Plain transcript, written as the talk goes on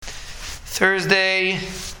Thursday,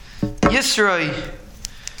 Yisroi,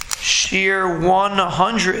 Shir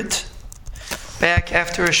 100. Back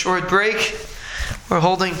after a short break. We're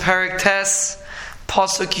holding Perek Tes,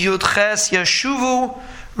 Pasuk Yud Ches, Yashuvu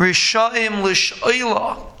Rishaim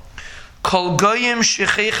Lish'oila, Kol Goyim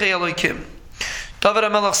Shecheichei Elokim. David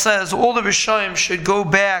HaMelech says all the Rishaim should go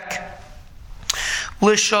back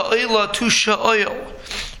Lish'oila to Sha'oil.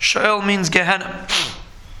 Sha'oil means Gehenna.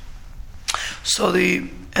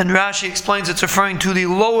 And Rashi explains it's referring to the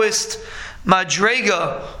lowest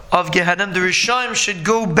Madrega of Gehenna. The Rishaim should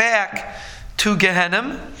go back to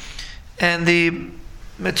Gehenna. And the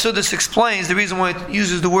Metzudas explains the reason why it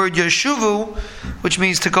uses the word Yeshuvu, which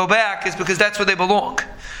means to go back, is because that's where they belong.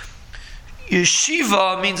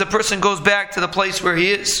 Yeshiva means a person goes back to the place where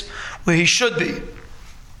he is, where he should be.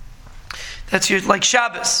 That's like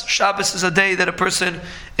Shabbos. Shabbos is a day that a person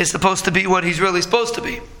is supposed to be what he's really supposed to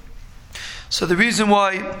be. So the reason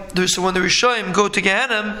why, when the Rishonim go to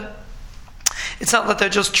Gehenna, it's not that they're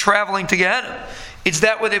just traveling to Gehenna. It's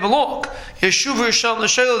that where they belong. Yeshuv Rishon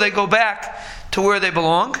L'Sheilo, they go back to where they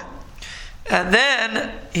belong. And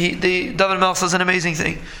then, David HaMelech says an amazing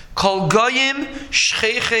thing. Kol Goyim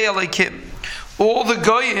Shecheichei Elokim. All the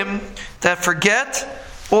Goyim that forget,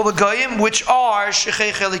 all the Goyim which are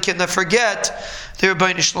Shecheichei Elokim, that forget their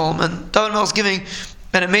Rebbeinu Shalom. And David HaMelech is giving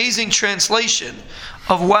an amazing translation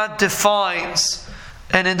of what defines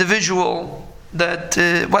an individual,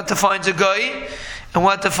 what defines a Goy, and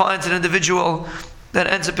what defines an individual that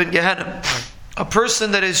ends up in Gehenna. A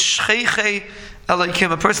person that is Shecheichei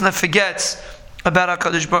Elokim, a person that forgets about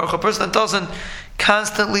HaKadosh Baruch Hu, a person that doesn't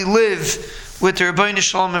constantly live with the Rebbeinu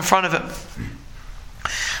Shalom in front of him.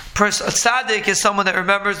 A tzaddik is someone that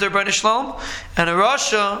remembers their Rebbeinu Shalom, and a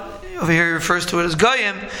rasha, over here he refers to it as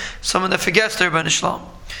Goyim, someone that forgets their Rebbeinu Shalom.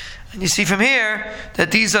 And you see from here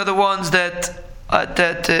that these are the ones that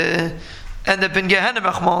end up in Gehenna.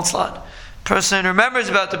 Person remembers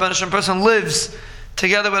about the Rebbeinu Shalom, person lives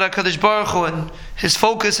together with HaKadosh Baruch Hu, and his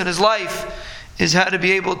focus in his life is how to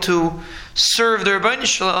be able to serve the Rebbeinu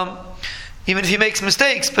Shalom, even if he makes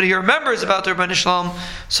mistakes, but he remembers about the Rebbeinu Shalom.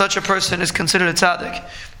 Such a person is considered a tzaddik.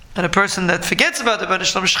 And a person that forgets about the Rebbeinu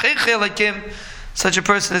Shalom, Shecheichei Elokim, such a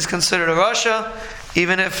person is considered a rasha,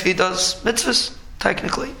 even if he does mitzvahs,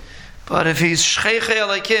 technically. But if he's Shecheichei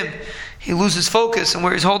Elokim, he loses focus and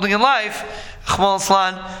where he's holding in life, that's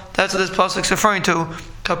what this pasuk is referring to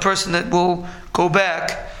a person that will go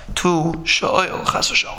back to Sha'oil, Chas v'shalom.